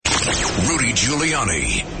Rudy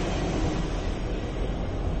Giuliani.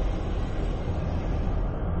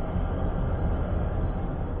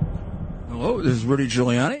 Hello, this is Rudy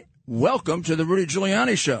Giuliani. Welcome to the Rudy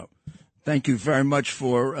Giuliani Show. Thank you very much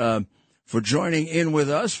for joining in with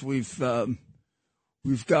us. We've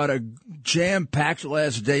got a jam-packed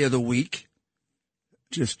last day of the week.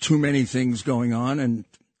 Just too many things going on, and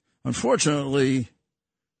unfortunately,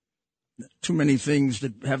 too many things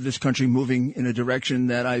that have this country moving in a direction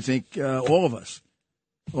that I think all of us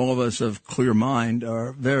of clear mind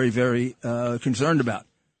are very, very concerned about.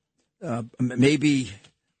 Maybe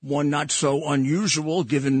one not so unusual,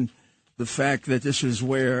 given the fact that this is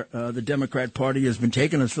where the Democrat Party has been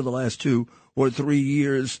taking us for the last 2 or 3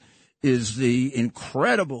 years, is the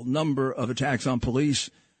incredible number of attacks on police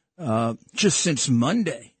just since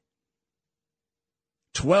Monday.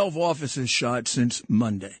 12 officers shot since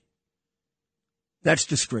Monday. That's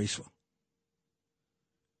disgraceful.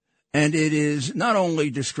 And it is not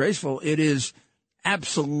only disgraceful, it is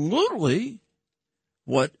absolutely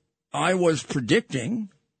what I was predicting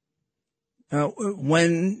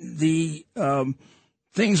when the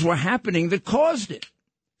things were happening that caused it.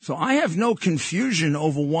 So I have no confusion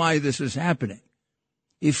over why this is happening.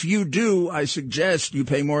 If you do, I suggest you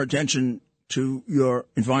pay more attention to your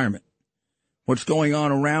environment, what's going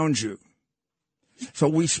on around you. So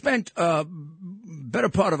we spent a better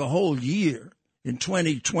part of a whole year in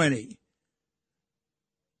 2020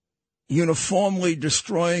 uniformly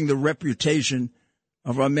destroying the reputation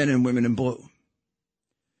of our men and women in blue.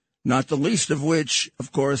 Not the least of which,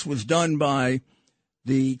 of course, was done by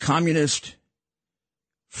the communist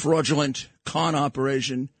fraudulent con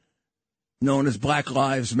operation known as Black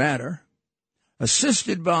Lives Matter,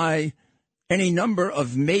 assisted by any number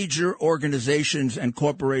of major organizations and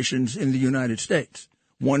corporations in the United States,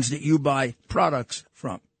 ones that you buy products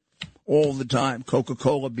from all the time,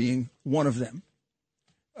 Coca-Cola being one of them,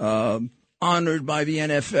 honored by the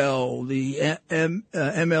NFL, the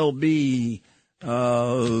MLB.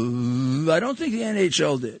 I don't think the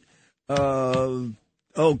NHL did.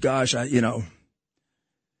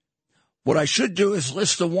 What I should do is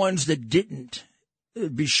list the ones that didn't.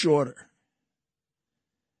 It'd be shorter.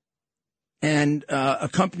 And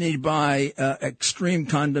accompanied by extreme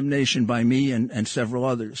condemnation by me and several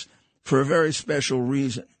others for a very special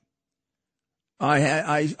reason.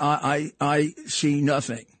 I see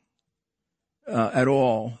nothing at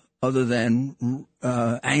all other than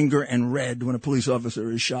anger and dread when a police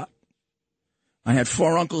officer is shot. I had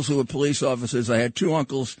 4 uncles who were police officers. I had 2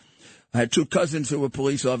 uncles. I had 2 cousins who were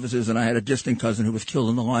police officers, and I had a distant cousin who was killed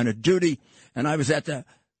in the line of duty. And I was at the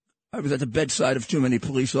bedside of too many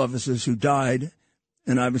police officers who died,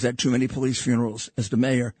 and I was at too many police funerals as the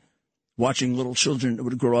mayor, watching little children that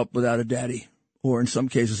would grow up without a daddy, or in some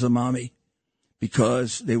cases a mommy,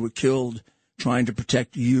 because they were killed trying to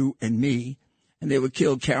protect you and me, and they were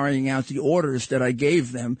killed carrying out the orders that I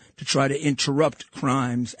gave them to try to interrupt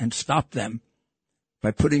crimes and stop them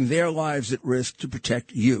by putting their lives at risk to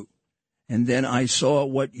protect you. And then I saw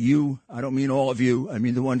what you, I don't mean all of you, I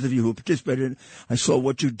mean the ones of you who participated, I saw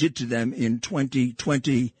what you did to them in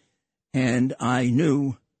 2020, and I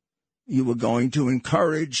knew you were going to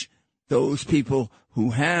encourage those people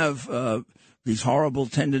who have these horrible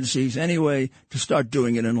tendencies anyway to start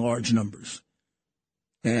doing it in large numbers.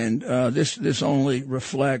 And this only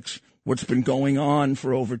reflects what's been going on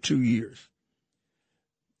for over 2 years.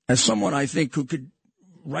 As someone, I think, who could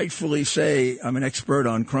rightfully say I'm an expert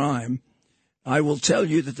on crime, I will tell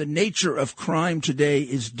you that the nature of crime today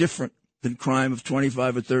is different than crime of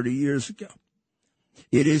 25 or 30 years ago.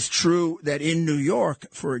 It is true that in New York,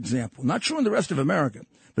 for example, not true in the rest of America,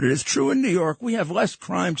 but it is true in New York, we have less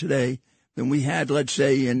crime today than we had, let's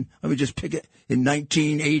say, let me just pick it, in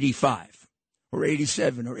 1985 or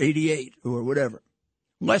 87 or 88 or whatever.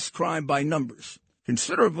 Less crime by numbers,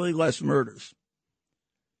 considerably less murders.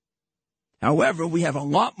 However, we have a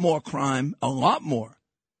lot more crime, a lot more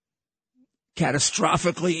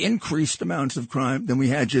catastrophically increased amounts of crime than we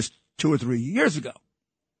had just 2 or 3 years ago.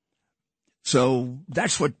 So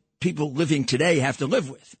that's what people living today have to live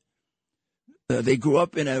with. They grew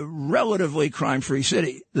up in a relatively crime-free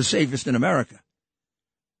city, the safest in America.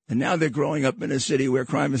 And now they're growing up in a city where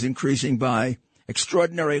crime is increasing by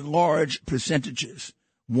extraordinary large percentages.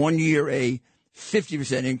 One year, a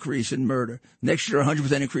 50% increase in murder. Next year, a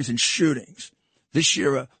 100% increase in shootings. This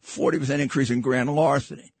year, a 40% increase in grand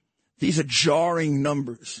larceny. These are jarring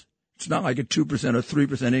numbers. It's not like a 2% or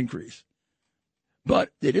 3% increase. But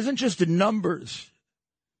it isn't just the numbers.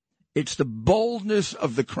 It's the boldness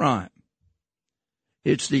of the crime.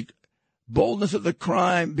 It's the boldness of the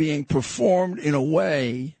crime being performed in a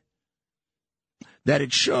way that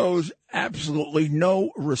it shows absolutely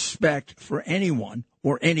no respect for anyone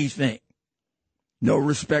or anything. No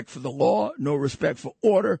respect for the law, no respect for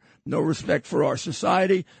order, no respect for our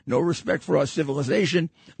society, no respect for our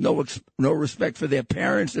civilization, no respect for their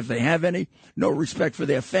parents if they have any, no respect for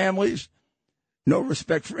their families, no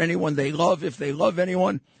respect for anyone they love if they love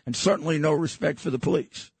anyone, and certainly no respect for the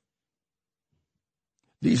police.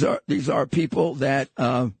 These are people that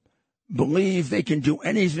believe they can do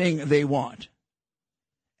anything they want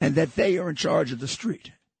and that they are in charge of the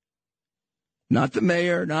street. Not the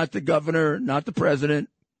mayor, not the governor, not the president,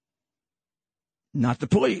 not the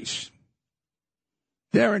police.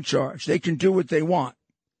 They're in charge. They can do what they want.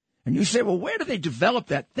 And you say, well, where do they develop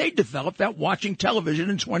that? They developed that watching television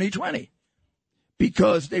in 2020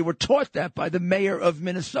 because they were taught that by the mayor of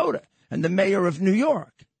Minnesota and the mayor of New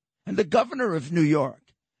York and the governor of New York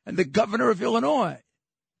and the governor of Illinois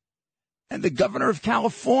and the governor of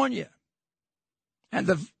California and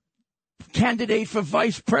the candidate for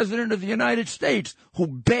vice president of the United States who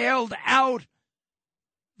bailed out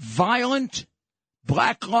violent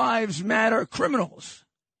Black Lives Matter criminals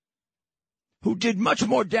who did much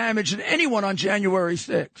more damage than anyone on January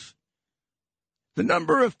 6th. The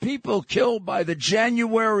number of people killed by the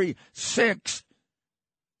January 6th,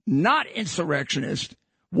 not insurrectionists,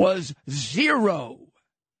 was 0.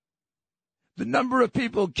 The number of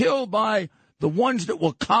people killed by the ones that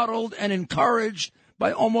were coddled and encouraged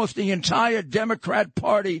by almost the entire Democrat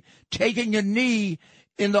Party taking a knee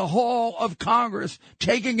in the hall of Congress,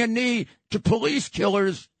 taking a knee to police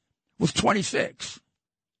killers, was 26.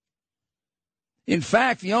 In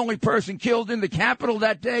fact, the only person killed in the Capitol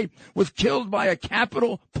that day was killed by a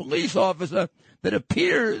Capitol police officer that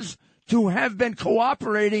appears to have been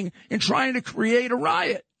cooperating in trying to create a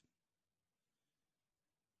riot.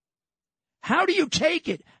 How do you take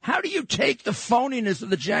it? How do you take the phoniness of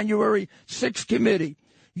the January 6th committee?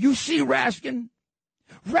 You see Raskin?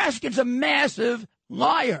 Raskin's a massive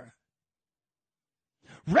liar.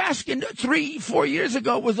 Raskin 3-4 years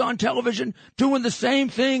ago was on television doing the same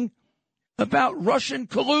thing about Russian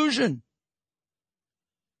collusion,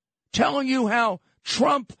 telling you how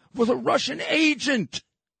Trump was a Russian agent.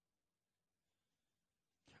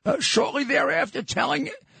 Shortly thereafter, telling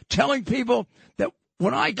people that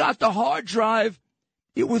when I got the hard drive,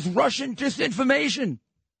 it was Russian disinformation.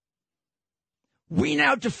 We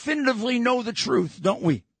now definitively know the truth, don't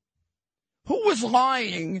we? Who was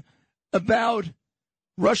lying about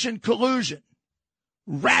Russian collusion?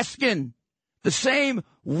 Raskin, the same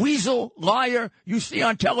weasel liar you see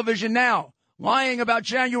on television now, lying about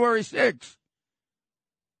January 6th.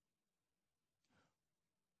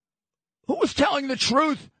 Who was telling the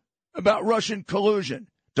truth about Russian collusion?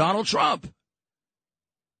 Donald Trump.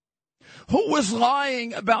 Who was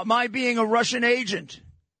lying about my being a Russian agent?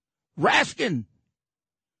 Raskin.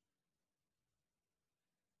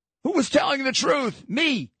 Who was telling the truth?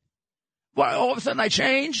 Me. Why, all of a sudden I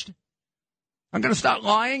changed? I'm going to start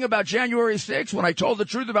lying about January 6th when I told the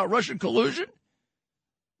truth about Russian collusion?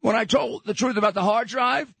 When I told the truth about the hard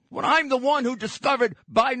drive? When I'm the one who discovered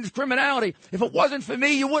Biden's criminality? If it wasn't for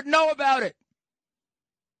me, you wouldn't know about it.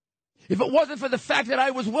 If it wasn't for the fact that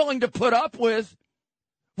I was willing to put up with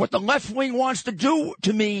what the left wing wants to do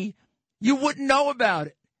to me, you wouldn't know about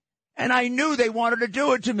it. And I knew they wanted to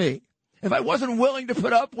do it to me. If I wasn't willing to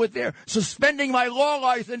put up with their suspending my law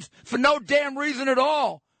license for no damn reason at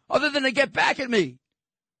all, other than to get back at me.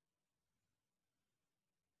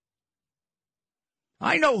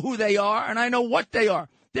 I know who they are, and I know what they are.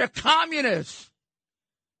 They're communists.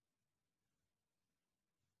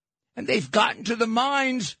 And they've gotten to the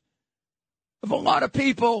minds of a lot of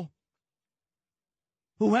people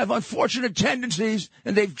who have unfortunate tendencies,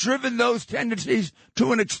 and they've driven those tendencies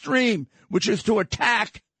to an extreme, which is to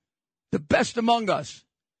attack the best among us,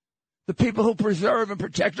 the people who preserve and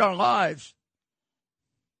protect our lives.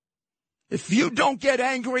 If you don't get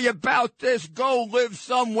angry about this, go live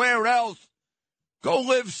somewhere else. Go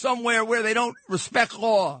live somewhere where they don't respect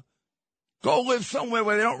law. Go live somewhere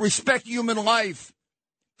where they don't respect human life.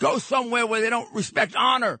 Go somewhere where they don't respect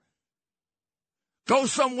honor. Go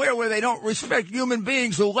somewhere where they don't respect human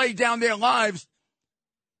beings who lay down their lives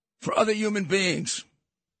for other human beings.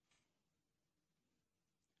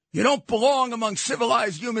 You don't belong among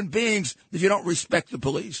civilized human beings if you don't respect the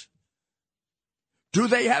police. Do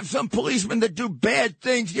they have some policemen that do bad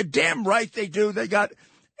things? You're damn right they do.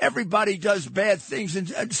 Everybody does bad things in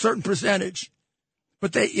a certain percentage.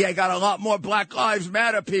 But they got a lot more Black Lives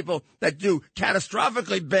Matter people that do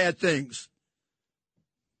catastrophically bad things.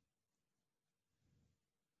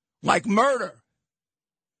 Like murder.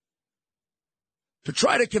 To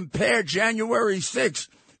try to compare January 6th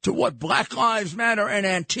to what Black Lives Matter and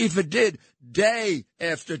Antifa did day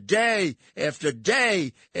after day after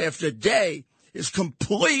day after day is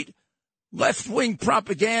complete left-wing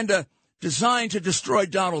propaganda designed to destroy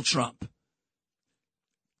Donald Trump.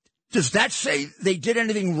 Does that say they did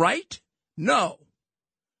anything right? No.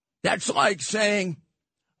 That's like saying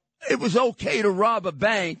it was okay to rob a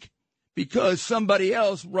bank because somebody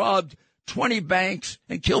else robbed 20 banks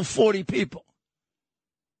and killed 40 people.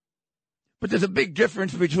 But there's a big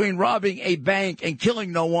difference between robbing a bank and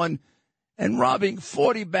killing no one and robbing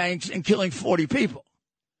 40 banks and killing 40 people.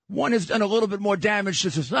 One has done a little bit more damage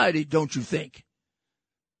to society, don't you think?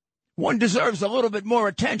 One deserves a little bit more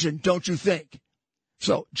attention, don't you think?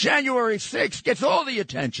 So January 6th gets all the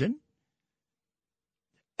attention.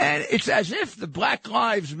 And it's as if the Black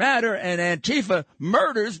Lives Matter and Antifa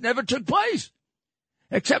murders never took place.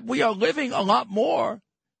 Except we are living a lot more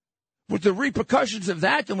with the repercussions of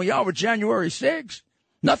that than we are with January 6th.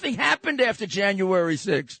 Nothing happened after January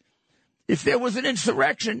 6th. If there was an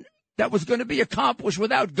insurrection that was going to be accomplished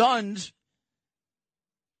without guns,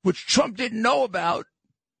 which Trump didn't know about,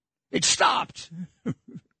 it stopped.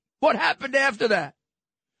 What happened after that?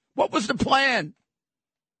 What was the plan?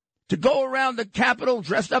 To go around the Capitol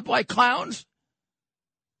dressed up like clowns?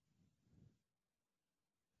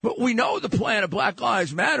 But we know the plan of Black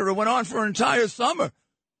Lives Matter. It went on for an entire summer.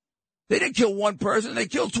 They didn't kill one person. They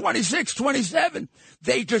killed 26, 27.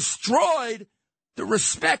 They destroyed the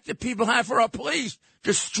respect that people have for our police.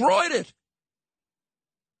 Destroyed it.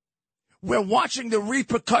 We're watching the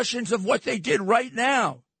repercussions of what they did right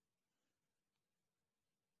now.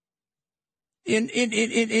 In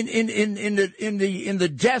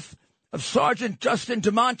the death of Sergeant Justin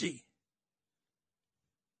DeMonte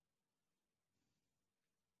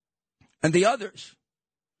and the others,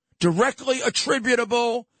 directly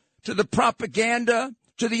attributable to the propaganda,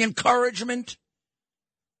 to the encouragement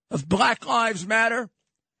of Black Lives Matter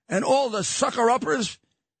and all the sucker-uppers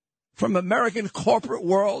from American corporate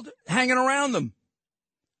world hanging around them.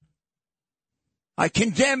 I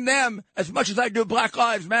condemn them as much as I do Black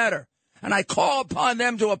Lives Matter, and I call upon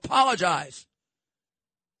them to apologize.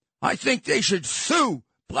 I think they should sue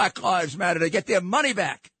Black Lives Matter to get their money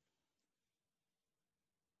back.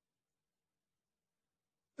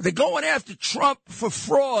 They're going after Trump for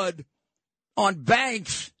fraud on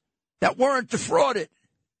banks that weren't defrauded.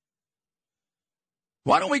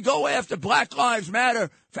 Why don't we go after Black Lives Matter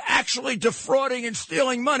for actually defrauding and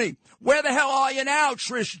stealing money? Where the hell are you now,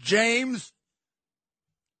 Trish James?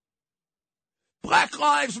 Black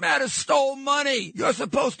Lives Matter stole money. You're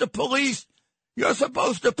supposed to police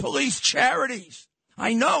charities.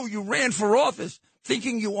 I know you ran for office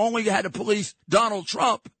thinking you only had to police Donald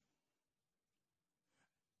Trump.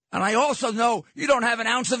 And I also know you don't have an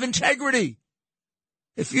ounce of integrity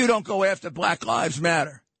if you don't go after Black Lives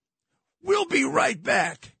Matter. We'll be right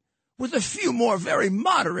back with a few more very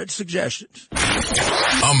moderate suggestions.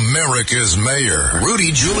 America's Mayor,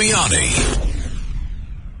 Rudy Giuliani.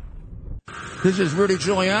 This is Rudy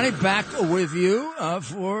Giuliani back with you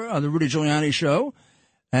for the Rudy Giuliani Show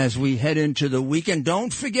as we head into the weekend.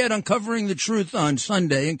 Don't forget Uncovering the Truth on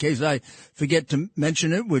Sunday, in case I forget to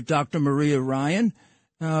mention it, with Dr. Maria Ryan.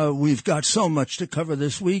 We've got so much to cover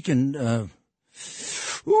this week, and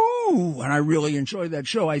and I really enjoy that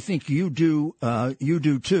show. I think you do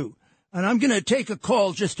too. And I'm going to take a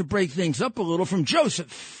call just to break things up a little from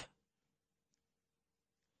Joseph.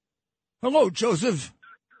 Hello, Joseph.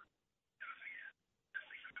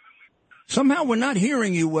 Somehow we're not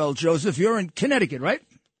hearing you well, Joseph. You're in Connecticut, right?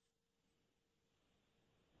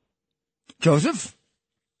 Joseph?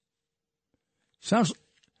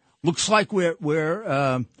 Looks like we're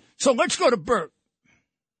so let's go to Bert.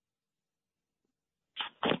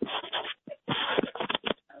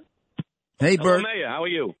 Hey, Bert. Hello, Mayor. How are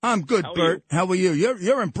you? I'm good, Bert. How are you?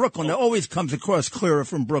 You're in Brooklyn. It always comes across clearer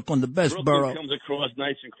from Brooklyn, the best borough. Brooklyn comes across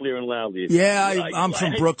nice and clear and loud. Yeah, I'm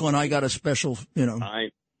from Brooklyn. I got a special,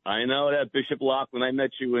 I know that, Bishop Locke, when I met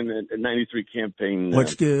you in the 93 campaign.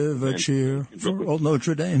 Let's give a cheer for old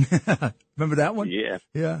Notre Dame. Remember that one? Yeah.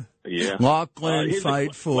 Yeah. Yeah. Lachlan,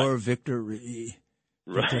 fight for victory.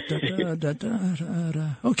 Right. Okay,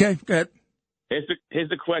 go ahead. Here's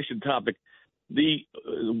the question topic. The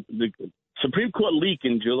Supreme Court leak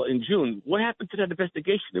in June, what happened to that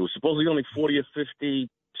investigation? There was supposedly only 40 or 50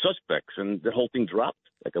 suspects, and the whole thing dropped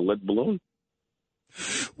like a lead balloon.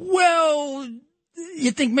 Well,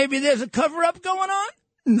 you think maybe there's a cover-up going on?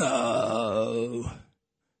 No.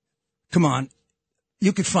 Come on.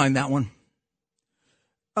 You could find that one.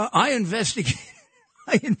 I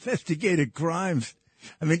investigated crimes.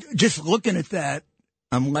 I mean, just looking at that,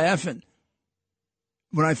 I'm laughing.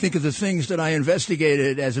 when I think of the things that I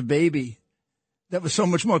investigated as a baby, that was so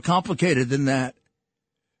much more complicated than that.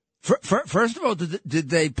 First of all, did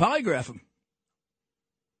they polygraph them?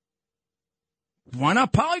 Why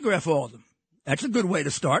not polygraph all of them? That's a good way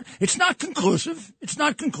to start. It's not conclusive.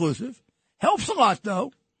 Helps a lot,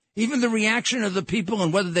 though. Even the reaction of the people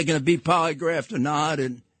and whether they're going to be polygraphed or not,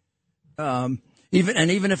 and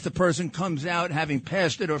even if the person comes out having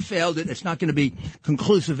passed it or failed it, it's not going to be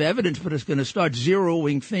conclusive evidence, but it's going to start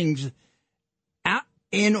zeroing things out,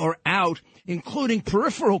 in or out, including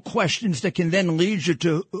peripheral questions that can then lead you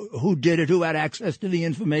to who did it, who had access to the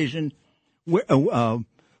information,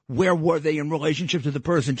 where were they in relationship to the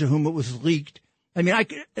person to whom it was leaked. I mean, I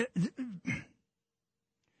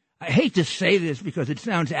hate to say this because it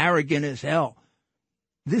sounds arrogant as hell.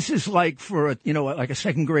 This is like for like a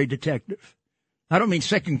second grade detective. I don't mean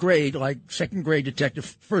second grade like second grade detective,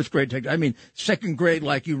 first grade detective. I mean second grade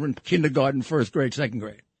like you were in kindergarten, first grade, second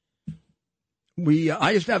grade.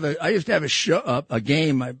 I used to have a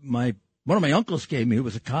game. One of my uncles gave me. It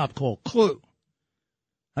was a cop called Clue.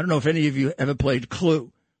 I don't know if any of you ever played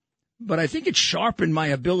Clue, but I think it sharpened my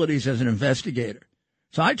abilities as an investigator.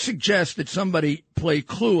 So I'd suggest that somebody play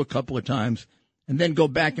Clue a couple of times and then go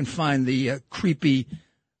back and find the creepy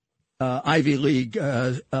Ivy League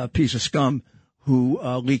piece of scum who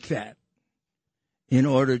leaked that in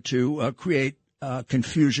order to create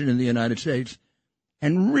confusion in the United States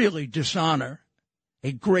and really dishonor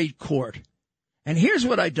a great court. And here's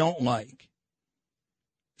what I don't like.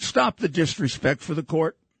 Stop the disrespect for the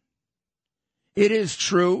court. It is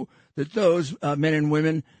true that those men and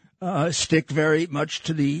women stick very much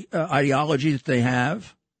to the ideology that they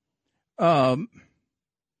have. But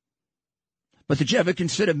did you ever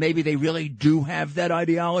consider maybe they really do have that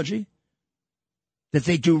ideology? That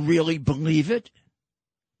they do really believe it?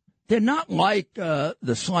 They're not like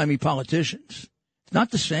the slimy politicians. It's not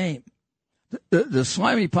the same. The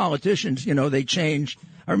slimy politicians, they change.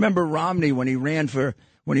 I remember Romney when he ran for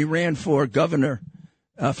governor,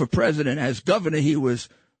 for president. As governor, he was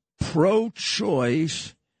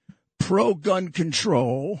pro-choice, pro-gun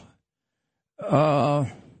control,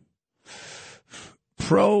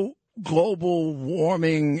 pro-global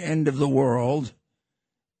warming, end of the world,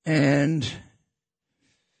 and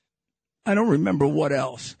I don't remember what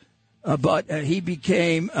else. But he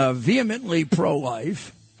became vehemently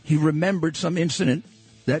pro-life. He remembered some incident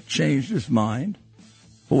that changed his mind.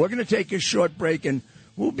 But we're going to take a short break, and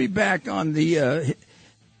we'll be back on the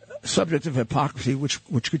subject of hypocrisy,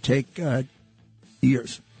 which could take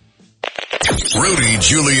years. Rudy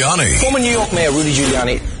Giuliani. Former New York Mayor Rudy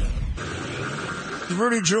Giuliani.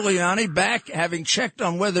 Rudy Giuliani back, having checked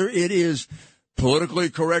on whether it is politically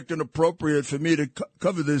correct and appropriate for me to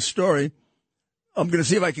cover this story. I'm going to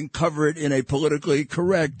see if I can cover it in a politically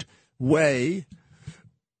correct way.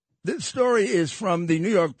 This story is from the New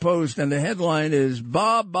York Post, and the headline is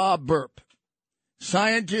Bob Burp.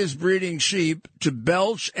 Scientists breeding sheep to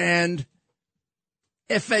belch and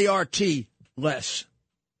fart less.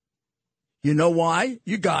 You know why?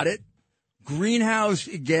 You got it. Greenhouse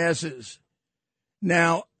gases.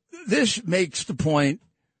 Now, this makes the point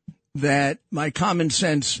that my common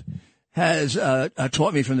sense has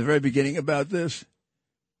taught me from the very beginning about this.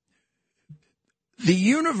 The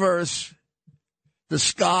universe, the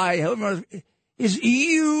sky, is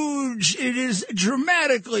huge. It is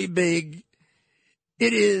dramatically big.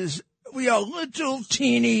 We are little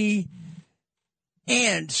teeny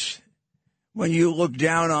ants when you look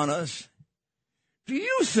down on us. Do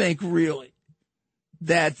you think really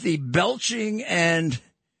that the belching and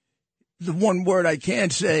the one word I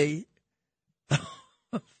can't say,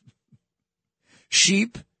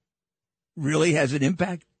 sheep, really has an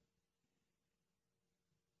impact?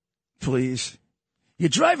 Please. You're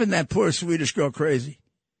driving that poor Swedish girl crazy.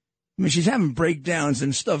 I mean, she's having breakdowns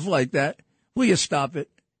and stuff like that. Will you stop it?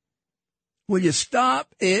 Will you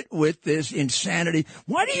stop it with this insanity?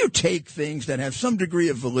 Why do you take things that have some degree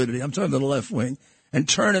of validity, I'm talking to the left wing, and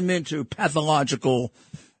turn them into pathological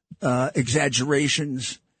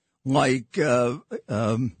exaggerations like January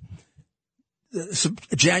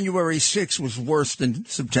 6th was worse than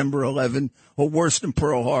September 11 or worse than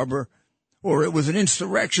Pearl Harbor, or it was an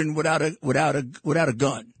insurrection without a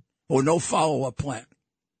gun or no follow-up plan?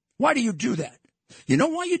 Why do you do that? You know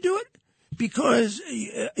why you do it? Because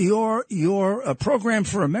your program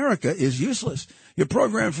for America is useless. Your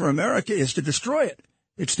program for America is to destroy it.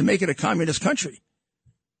 It's to make it a communist country.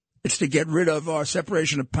 It's to get rid of our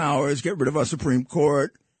separation of powers, get rid of our Supreme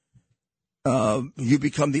Court. You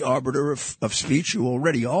become the arbiter of speech. You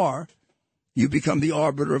already are. You become the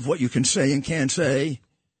arbiter of what you can say and can't say.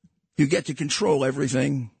 You get to control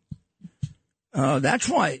everything. That's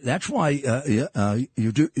why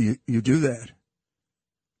you do that.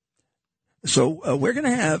 So we're going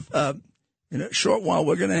to have in a short while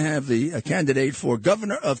we're going to have the candidate for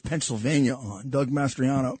governor of Pennsylvania on, Doug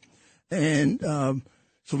Mastriano, and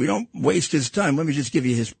so we don't waste his time. Let me just give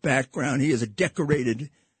you his background. He is a decorated,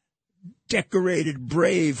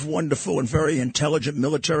 brave, wonderful, and very intelligent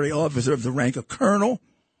military officer of the rank of colonel.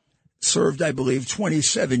 Served, I believe,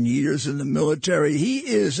 27 years in the military. He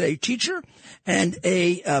is a teacher and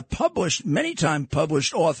a many time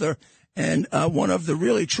published author, and one of the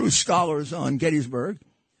really true scholars on Gettysburg,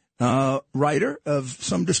 writer of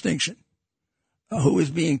some distinction, who is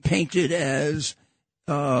being painted as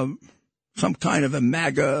some kind of a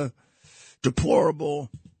MAGA deplorable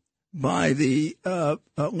by the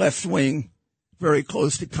left wing, very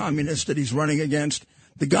close to communists that he's running against.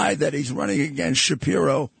 The guy that he's running against,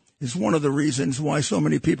 Shapiro, is one of the reasons why so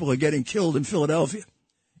many people are getting killed in Philadelphia.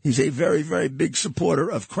 He's a very, very big supporter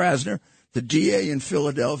of Krasner, the DA in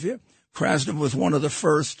Philadelphia. Krasner was one of the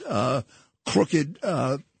first crooked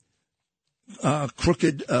DAs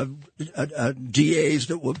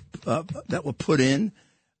that were put in.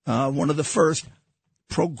 One of the first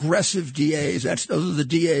progressive DAs. Those are the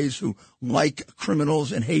DAs who like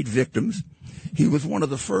criminals and hate victims. He was one of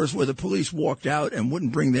the first where the police walked out and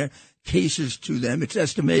wouldn't bring their cases to them. It's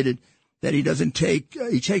estimated that he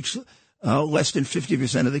takes less than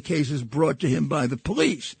 50% of the cases brought to him by the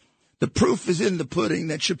police. The proof is in the pudding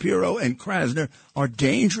that Shapiro and Krasner are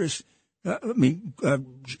dangerous.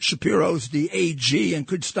 Shapiro's the AG and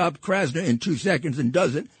could stop Krasner in 2 seconds and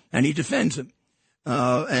doesn't, and he defends him.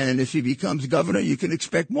 And if he becomes governor, you can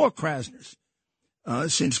expect more Krasners.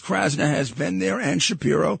 Since Krasner has been there and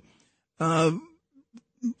Shapiro,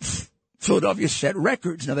 Philadelphia set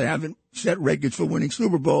records. Now, they haven't set records for winning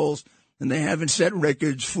Super Bowls, and they haven't set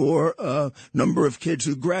records for number of kids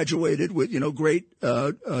who graduated with, great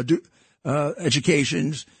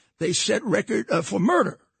educations. They set record for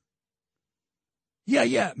murder.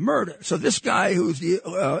 Yeah, murder. So this guy who's the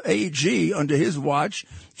AG under his watch,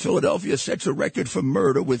 Philadelphia sets a record for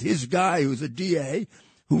murder with his guy who's a DA,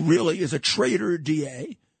 who really is a traitor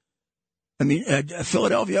DA.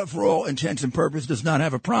 Philadelphia, for all intents and purposes, does not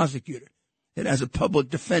have a prosecutor. It has a public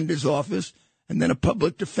defender's office, and then a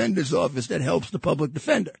public defender's office that helps the public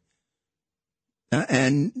defender.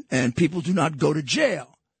 And people do not go to jail.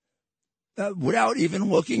 Without even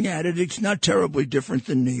looking at it, it's not terribly different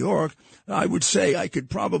than New York. I would say I could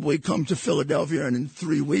probably come to Philadelphia and in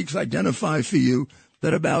 3 weeks identify for you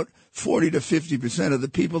that about 40 to 50% of the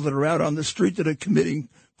people that are out on the street that are committing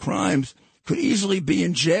crimes could easily be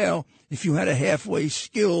in jail if you had a halfway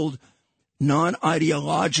skilled,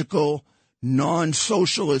 non-ideological,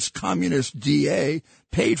 non-socialist communist DA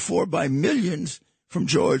paid for by millions from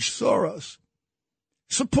George Soros,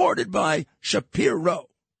 supported by Shapiro,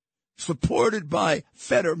 supported by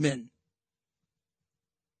Fetterman.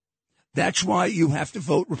 That's why you have to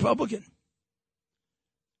vote Republican.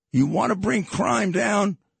 You want to bring crime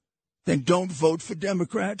down, then don't vote for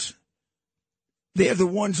Democrats. They're the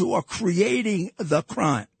ones who are creating the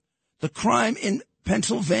crime. The crime in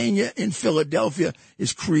Pennsylvania, in Philadelphia,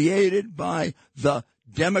 is created by the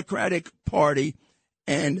Democratic Party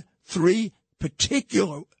and 3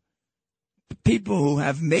 particular people who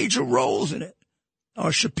have major roles in it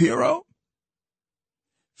are Shapiro,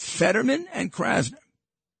 Fetterman, and Krasner.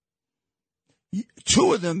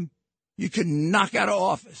 2 of them you can knock out of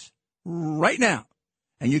office right now,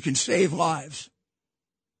 and you can save lives.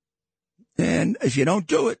 And if you don't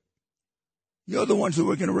do it, you're the ones who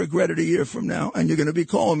are going to regret it a year from now, and you're going to be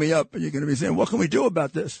calling me up, and you're going to be saying, what can we do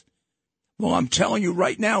about this? Well, I'm telling you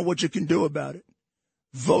right now what you can do about it.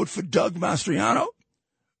 Vote for Doug Mastriano.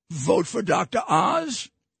 Vote for Dr. Oz.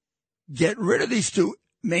 Get rid of these 2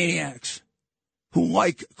 maniacs who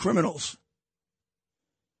like criminals.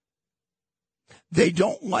 They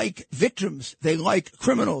don't like victims. They like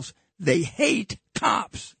criminals. They hate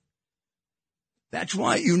cops. That's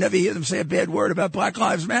why you never hear them say a bad word about Black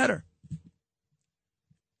Lives Matter.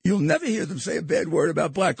 You'll never hear them say a bad word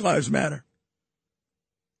about Black Lives Matter.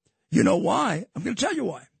 You know why? I'm going to tell you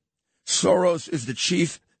why. Soros is the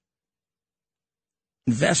chief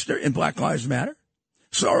investor in Black Lives Matter.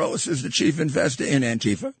 Soros is the chief investor in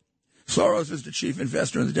Antifa. Soros is the chief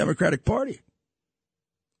investor in the Democratic Party.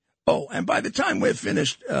 Oh, and by the time we're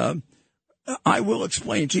finished, I will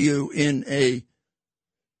explain to you in a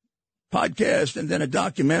podcast and then a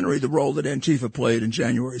documentary the role that Antifa played in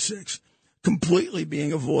January 6th, completely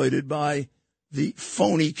being avoided by the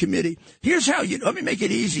phony committee. Here's how let me make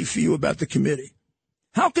it easy for you about the committee.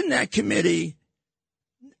 How can that committee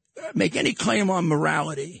make any claim on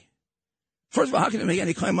morality First of all, how can they make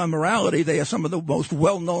any claim on morality? They are some of the most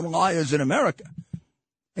well-known liars in America,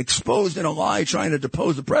 exposed in a lie trying to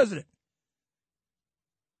depose the president.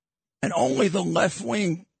 And only the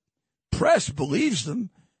left-wing press believes them.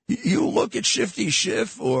 You look at Shifty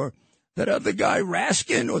Schiff or that other guy,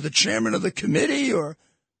 Raskin, or the chairman of the committee, or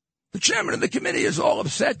the chairman of the committee is all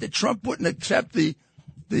upset that Trump wouldn't accept the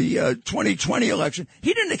 2020 election.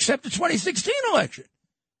 He didn't accept the 2016 election.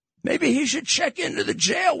 Maybe he should check into the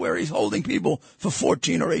jail where he's holding people for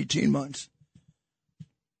 14 or 18 months.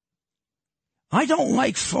 I don't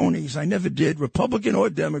like phonies. I never did, Republican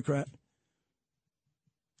or Democrat.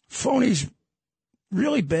 Phonies,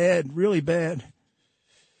 really bad, really bad.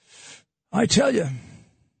 I tell you,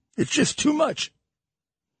 it's just too much.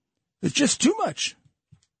 It's just too much.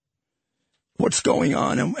 What's going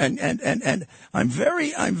on? And I'm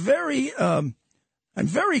very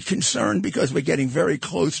concerned because we're getting very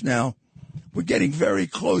close now. We're getting very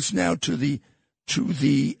close now to the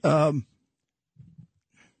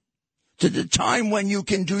time when you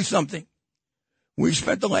can do something. We've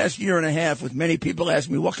spent the last year and a half with many people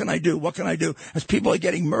asking me, what can I do? What can I do? As people are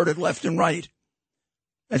getting murdered left and right.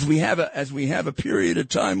 As we have a period of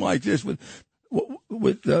time like this with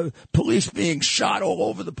police being shot all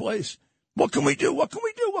over the place. What can we do? What can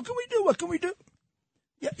we do? What can we do? What can we do?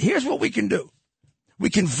 Yeah, here's what we can do. We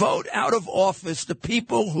can vote out of office the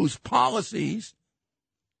people whose policies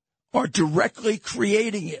are directly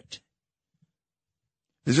creating it.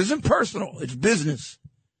 This isn't personal. It's business.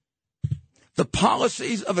 The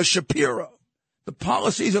policies of a Shapiro, the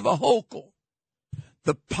policies of a Hochul,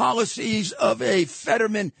 the policies of a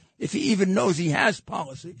Fetterman, if he even knows he has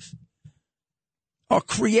policies, are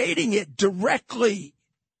creating it directly.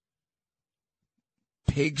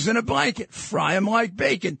 Pigs in a blanket, fry them like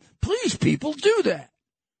bacon. Please, people, do that.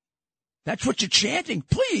 That's what you're chanting.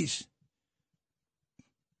 Please.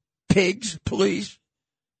 Pigs, please.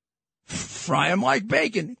 Fry them like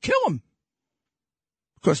bacon. Kill them.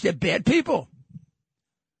 Because they're bad people.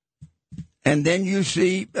 And then you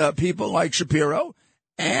see people like Shapiro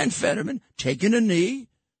and Fetterman taking a knee,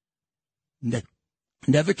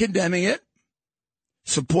 never condemning it,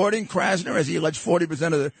 supporting Krasner as he lets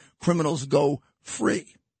 40% of the criminals go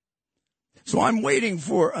free. So I'm waiting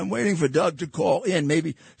for Doug to call in.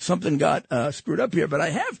 Maybe something got screwed up here, but I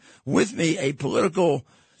have with me a political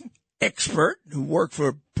expert who worked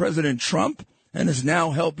for President Trump and is now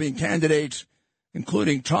helping candidates,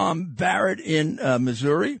 including Tom Barrett in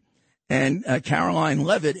Missouri and Caroline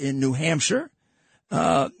Levitt in New Hampshire.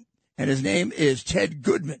 And his name is Ted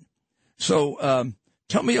Goodman. So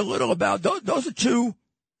tell me a little about those are two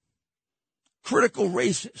critical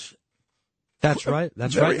races. That's right.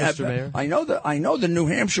 That's right, Mr. Mayor. I know the New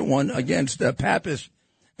Hampshire one against Pappas,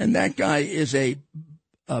 and that guy is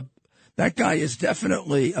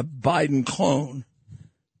definitely a Biden clone.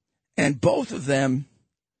 And both of them.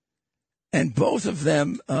 Did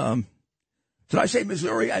I say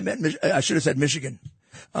Missouri? I should have said Michigan.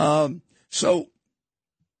 So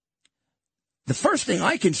the first thing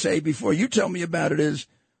I can say before you tell me about it is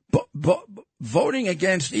voting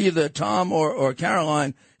against either Tom or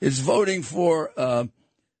Caroline is voting for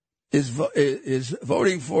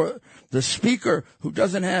voting for the speaker who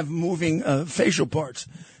doesn't have moving facial parts.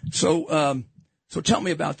 So tell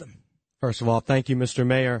me about them. First of all, thank you, Mr.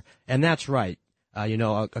 Mayor. And that's right.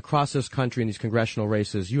 Across this country in these congressional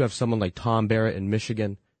races, you have someone like Tom Barrett in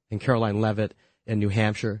Michigan and Caroline Levitt in New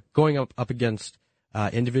Hampshire going up against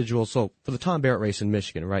individuals. So for the Tom Barrett race in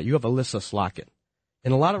Michigan, right, you have Alyssa Slockett.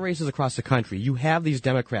 In a lot of races across the country, you have these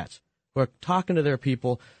Democrats who are talking to their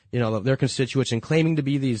people, their constituents, and claiming to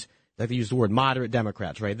be these, like they use the word moderate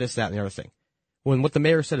Democrats, right? This, that, and the other thing. When what the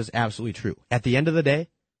mayor said is absolutely true. At the end of the day,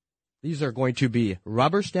 these are going to be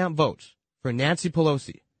rubber stamp votes for Nancy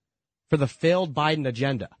Pelosi, for the failed Biden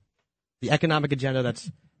agenda, the economic agenda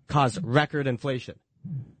that's caused record inflation.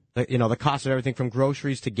 The cost of everything from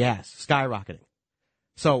groceries to gas skyrocketing.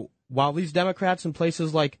 So while these Democrats in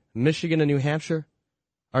places like Michigan and New Hampshire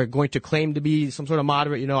are going to claim to be some sort of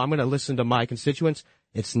moderate, I'm going to listen to my constituents,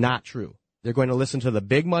 it's not true. They're going to listen to the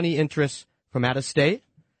big money interests from out of state,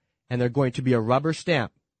 and they're going to be a rubber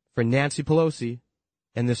stamp for Nancy Pelosi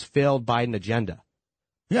and this failed Biden agenda.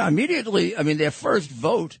 Yeah, immediately, their first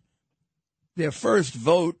vote is for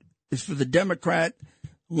the Democrat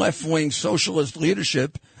left-wing socialist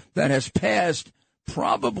leadership that has passed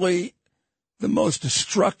probably the most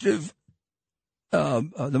destructive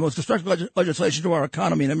legislation to our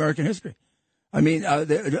economy in American history.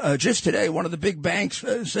 Just today, one of the big banks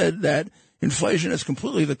said that inflation is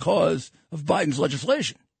completely the cause of Biden's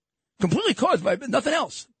legislation. Completely caused by nothing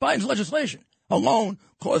else. Biden's legislation alone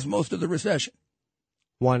caused most of the recession.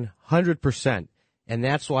 100%. And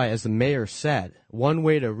that's why, as the mayor said, one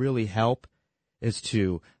way to really help is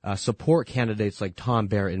to support candidates like Tom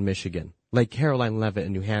Barrett in Michigan, like Caroline Leavitt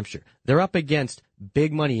in New Hampshire. They're up against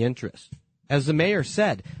big money interests. As the mayor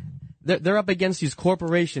said, they're up against these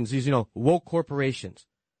corporations, these, woke corporations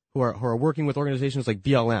who are working with organizations like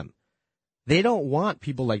BLM. They don't want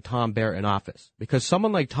people like Tom Barrett in office because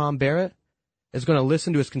someone like Tom Barrett is going to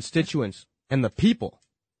listen to his constituents and the people,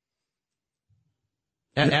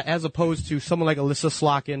 as opposed to someone like Alyssa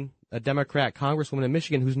Slotkin, a Democrat congresswoman in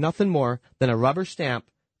Michigan, who's nothing more than a rubber stamp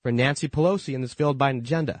for Nancy Pelosi and this failed Biden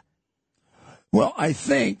agenda. Well, I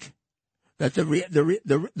think that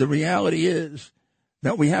the reality is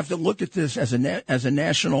that we have to look at this as a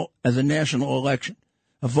national election.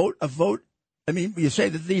 A vote. I mean, you say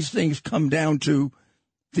that these things come down to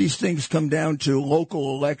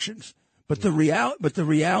local elections, but the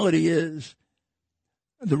reality is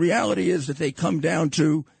that they come down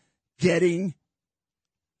to getting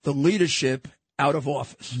the leadership out of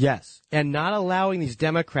office. Yes, and not allowing these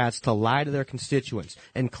Democrats to lie to their constituents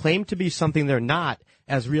and claim to be something they're not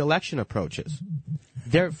as re-election approaches.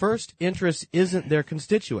 Their first interest isn't their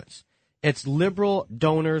constituents. It's liberal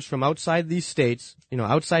donors from outside these states,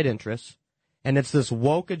 outside interests, and it's this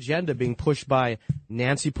woke agenda being pushed by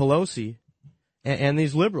Nancy Pelosi and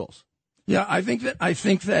these liberals. Yeah, I think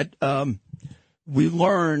that we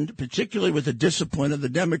learned, particularly with the discipline of the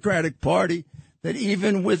Democratic Party, that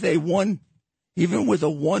even with a one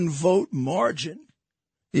vote margin,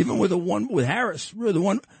 even with Harris,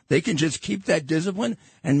 they can just keep that discipline,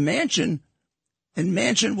 and Manchin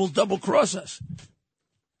will double cross us.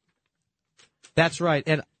 That's right.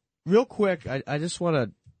 And real quick, I just want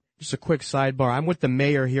to, just a quick sidebar. I'm with the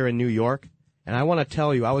mayor here in New York, and I want to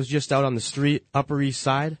tell you, I was just out on the street, Upper East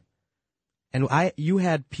Side, and you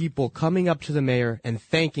had people coming up to the mayor and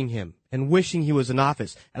thanking him and wishing he was in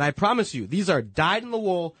office. And I promise you, these are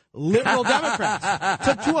dyed-in-the-wool liberal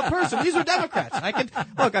Democrats. To a person, these are Democrats.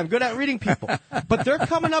 Look, I'm good at reading people. But they're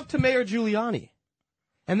coming up to Mayor Giuliani,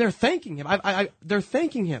 and they're thanking him. They're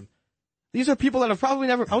thanking him. These are people that have probably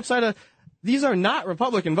never, these are not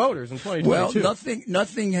Republican voters in 2022. Well,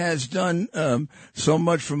 nothing has done so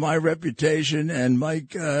much for my reputation and Mike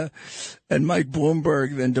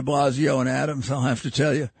Bloomberg than de Blasio and Adams, I'll have to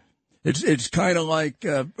tell you. It's kind of like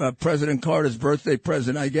President Carter's birthday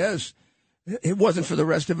present, I guess. It wasn't for the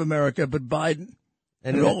rest of America, but Biden.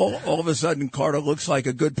 And all of a sudden, Carter looks like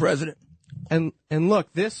a good president. And look,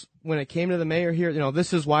 when it came to the mayor here,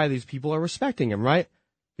 this is why these people are respecting him, right?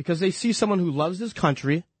 Because they see someone who loves his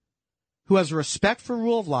country, who has respect for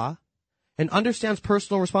rule of law, and understands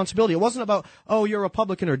personal responsibility. It wasn't about, oh, you're a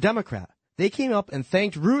Republican or Democrat. They came up and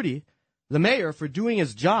thanked Rudy, the mayor, for doing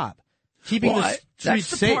his job, keeping the streets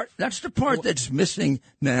safe. That's the part that's missing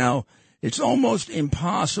now. It's almost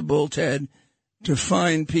impossible, Ted, to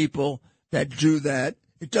find people that do that.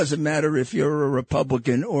 It doesn't matter if you're a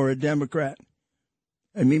Republican or a Democrat.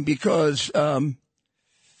 I mean, because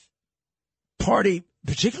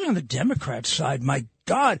particularly on the Democrat side, my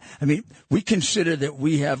God, I mean, we consider that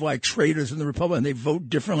we have like traitors in the Republic and they vote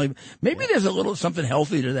differently. Maybe there's a little something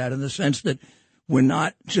healthy to that in the sense that we're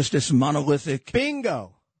not just this monolithic.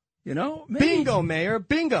 Bingo. Maybe. Bingo, Mayor.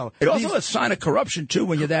 Bingo. It's also a sign of corruption too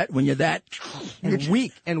when you're that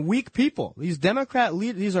and weak people. These Democrat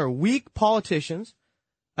leaders, these are weak politicians.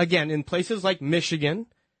 Again, in places like Michigan,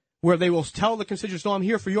 where they will tell the constituents, "No, I'm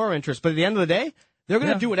here for your interest," but at the end of the day, they're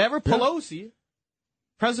going to do whatever Pelosi,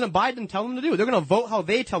 President Biden tell them to do. They're going to vote how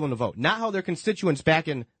they tell them to vote, not how their constituents back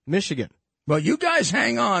in Michigan. Well, you guys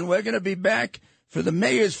hang on. We're going to be back for the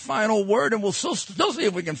mayor's final word, and we'll still see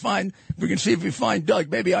if we can find Doug.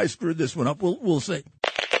 Maybe I screwed this one up. We'll see.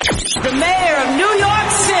 The mayor of New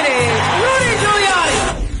York City, Rudy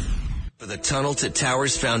Giuliani. For the Tunnel to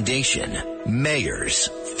Towers Foundation, Mayor's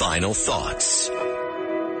Final Thoughts.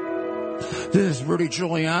 This is Rudy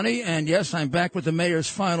Giuliani, and yes, I'm back with the mayor's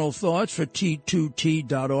final thoughts for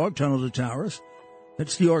T2T.org, Tunnel to Towers.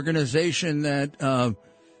 That's the organization that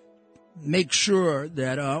makes sure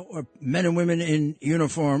that men and women in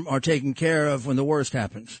uniform are taken care of when the worst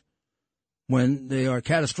happens. When they are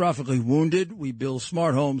catastrophically wounded, we build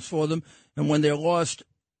smart homes for them, and when they're lost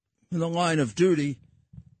in the line of duty,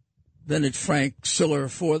 then it's Frank Siller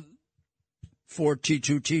for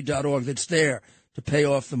T2T.org that's there to pay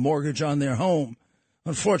off the mortgage on their home.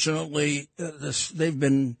 Unfortunately, they've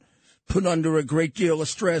been put under a great deal of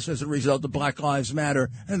stress as a result of Black Lives Matter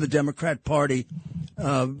and the Democrat Party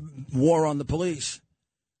war on the police,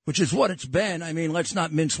 which is what it's been. I mean, let's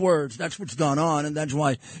not mince words. That's what's gone on, and that's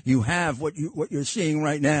why you have what you're seeing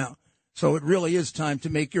right now. So it really is time to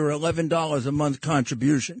make your $11 a month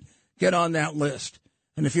contribution. Get on that list.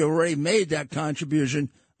 And if you already made that contribution,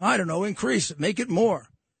 I don't know, increase it, make it more.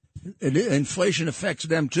 Inflation affects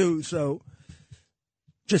them too, so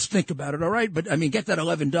just think about it, all right? But, I mean, get that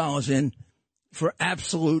 $11 in for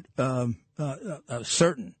absolute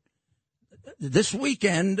certain. This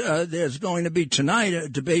weekend, there's going to be tonight a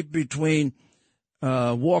debate between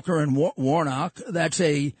Walker and Warnock. That's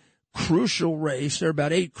a crucial race. There are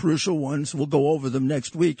about 8 crucial ones. We'll go over them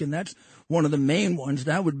next week, and that's one of the main ones.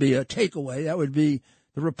 That would be a takeaway. That would be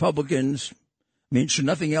the Republicans. I mean, should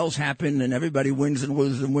nothing else happen and everybody wins and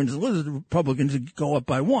loses and wins and loses, the Republicans go up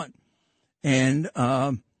by 1. And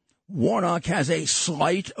Warnock has a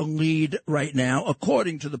slight lead right now,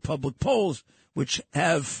 according to the public polls, which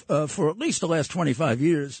have, for at least the last 25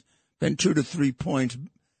 years, been 2 to 3 points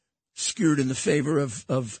skewed in the favor of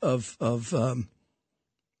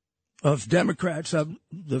Democrats.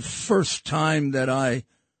 The first time that I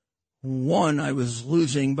won, I was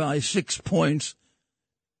losing by 6 points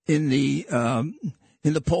in the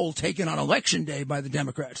poll taken on Election Day by the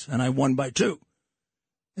Democrats, and I won by 2.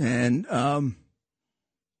 And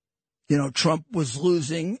Trump was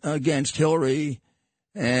losing against Hillary,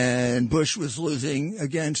 and Bush was losing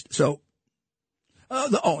against. So,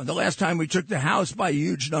 the last time we took the House by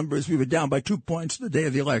huge numbers, we were down by 2 points the day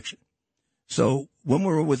of the election. So when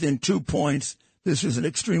we were within 2 points, this was an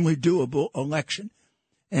extremely doable election.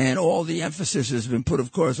 And all the emphasis has been put,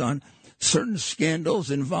 of course, on certain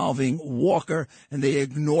scandals involving Walker, and they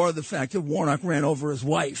ignore the fact that Warnock ran over his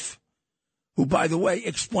wife, who, by the way,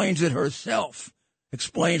 explains it herself,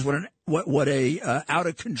 explains what a out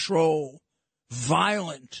of control,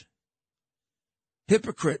 violent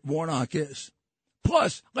hypocrite Warnock is.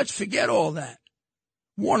 Plus, let's forget all that.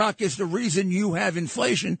 Warnock is the reason you have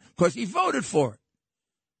inflation because he voted for it.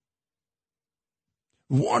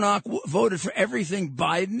 Warnock voted for everything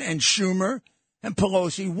Biden and Schumer and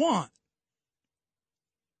Pelosi want.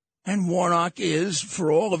 And Warnock is,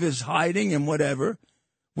 for all of his hiding and whatever,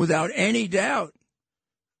 without any doubt,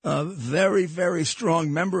 a very, very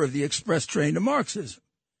strong member of the express train to Marxism.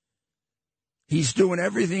 He's doing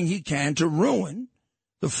everything he can to ruin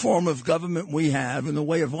the form of government we have and the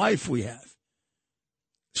way of life we have.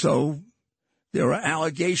 So there are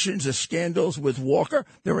allegations of scandals with Walker.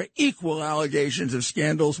 There are equal allegations of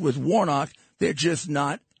scandals with Warnock. They're just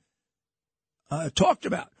not talked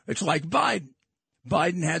about. It's like Biden.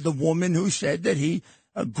 Biden had the woman who said that he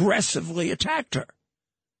aggressively attacked her.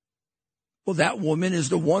 Well, that woman is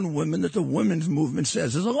the one woman that the women's movement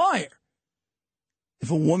says is a liar.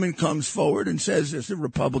 If a woman comes forward and says it's a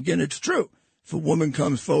Republican, it's true. If a woman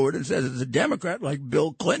comes forward and says it's a Democrat, like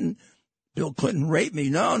Bill Clinton raped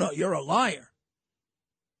me. No, you're a liar.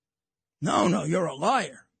 No, you're a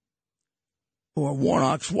liar. Or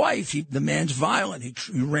Warnock's wife, the man's violent. He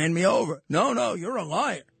ran me over. No, you're a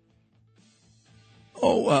liar.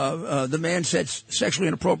 The man said sexually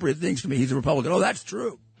inappropriate things to me. He's a Republican. Oh, that's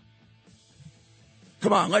true.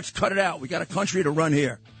 Come on, let's cut it out. We got a country to run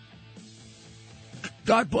here.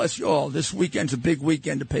 God bless you all. This weekend's a big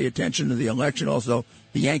weekend to pay attention to the election. Also,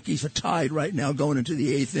 the Yankees are tied right now going into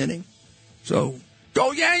the 8th inning. So,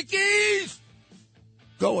 go Yankees!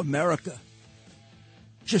 Go America.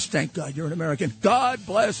 Just thank God you're an American. God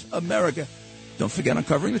bless America. Don't forget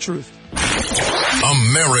Uncovering the Truth.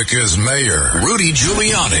 America's Mayor, Rudy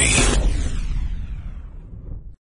Giuliani.